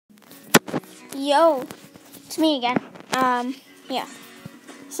Yo, it's me again. Yeah.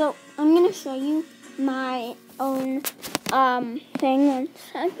 So I'm gonna show you my own thing. 1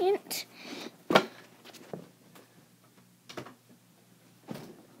 second.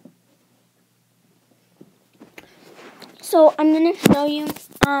 So I'm gonna show you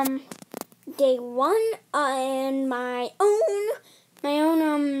day 1 and my own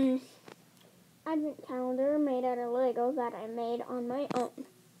Advent calendar made out of Lego that I made on my own.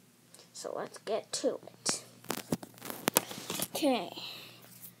 So let's get to it. Okay,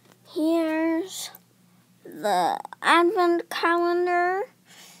 here's the Advent calendar.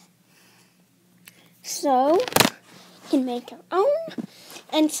 So you can make your own.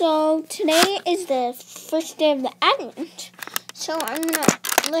 And so today is the first day of the Advent. So I'm gonna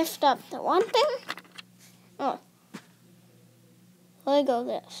lift up the one thing. Oh, Lego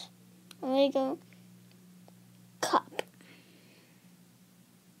this. Lego cup.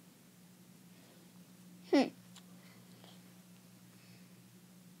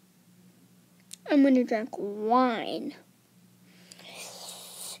 I'm going to drink wine.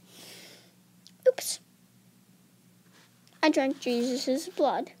 Oops. I drank Jesus'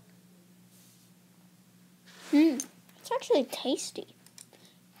 blood. It's actually tasty.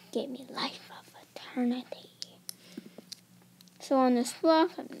 Gave me life of eternity. So on this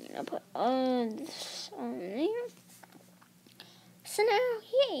block, I'm going to put all this on there. So now,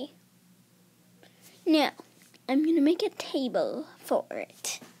 yay. Now, I'm going to make a table for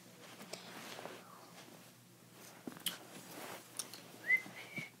it.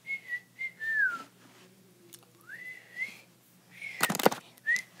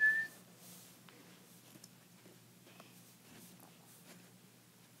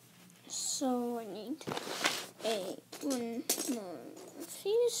 So I need one more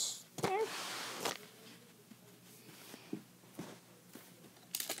piece there.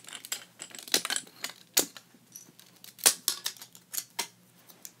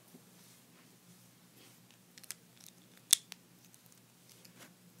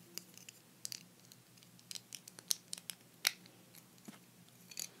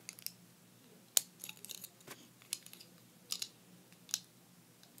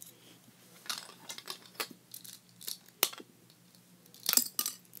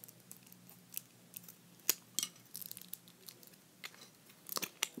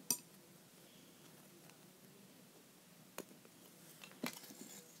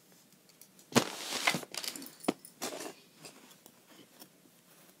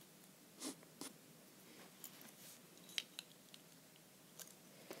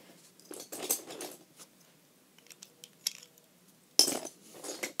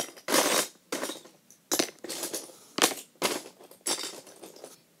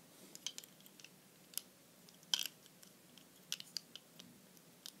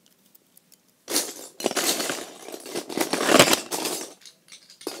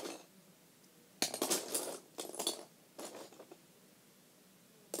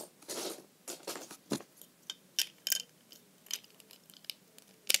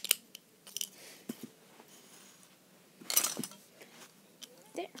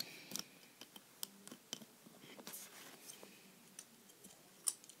 There.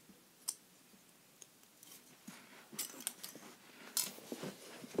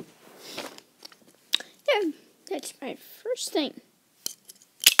 There. That's my first thing.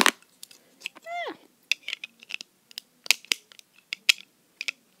 Ah.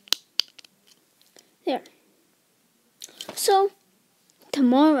 There. So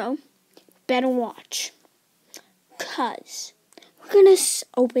tomorrow, better watch. 'Cause we're gonna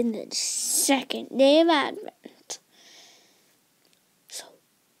open the second day of Advent.